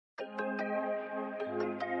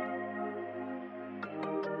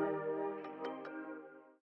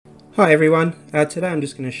Hi everyone, today I'm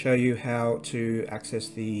just going to show you how to access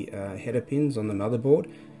the header pins on the motherboard.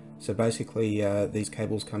 So basically these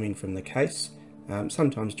cables come in from the case.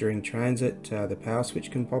 Sometimes during transit the power switch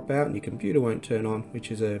can pop out and your computer won't turn on,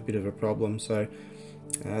 which is a bit of a problem. So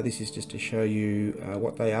this is just to show you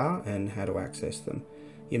what they are and how to access them.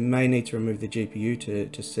 You may need to remove the GPU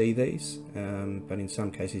to see these, but in some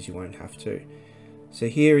cases you won't have to. So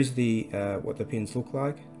here is the what the pins look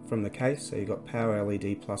like from the case. So you've got power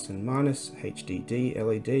LED plus and minus, HDD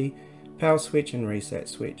LED, power switch and reset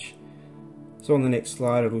switch. So on the next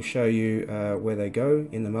slide it will show you where they go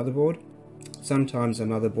in the motherboard. Sometimes the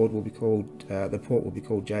motherboard will be called, the port will be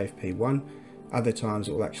called JFP1. Other times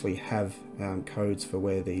it will actually have codes for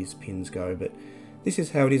where these pins go, but this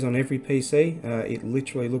is how it is on every PC. It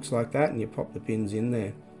literally looks like that, and you pop the pins in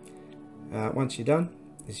there. Once you're done,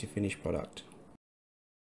 this is your finished product.